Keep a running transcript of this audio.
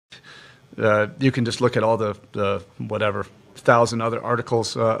you can just look at all the whatever 1,000 other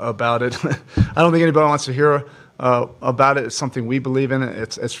articles about it. I don't think anybody wants to hear about it. It's something we believe in.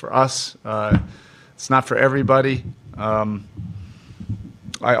 It's for us. It's not for everybody. I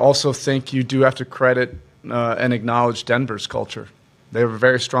also think you do have to credit and acknowledge Denver's culture. They have a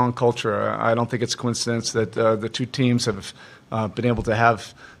very strong culture. I don't think it's a coincidence that the two teams have been able to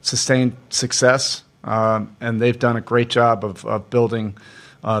have sustained success, and they've done a great job of building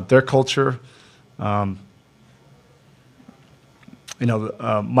their culture. Mike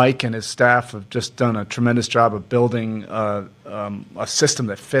and his staff have just done a tremendous job of building a system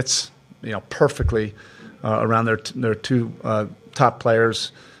that fits, perfectly around their two top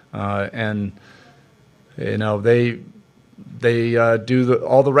players, and they do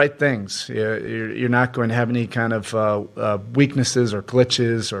all the right things. You're not going to have any kind of weaknesses or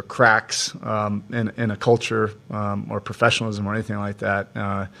glitches or cracks in a culture or professionalism or anything like that.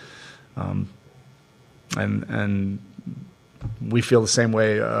 And we feel the same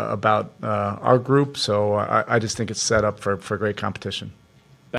way about our group. So I just think it's set up for great competition.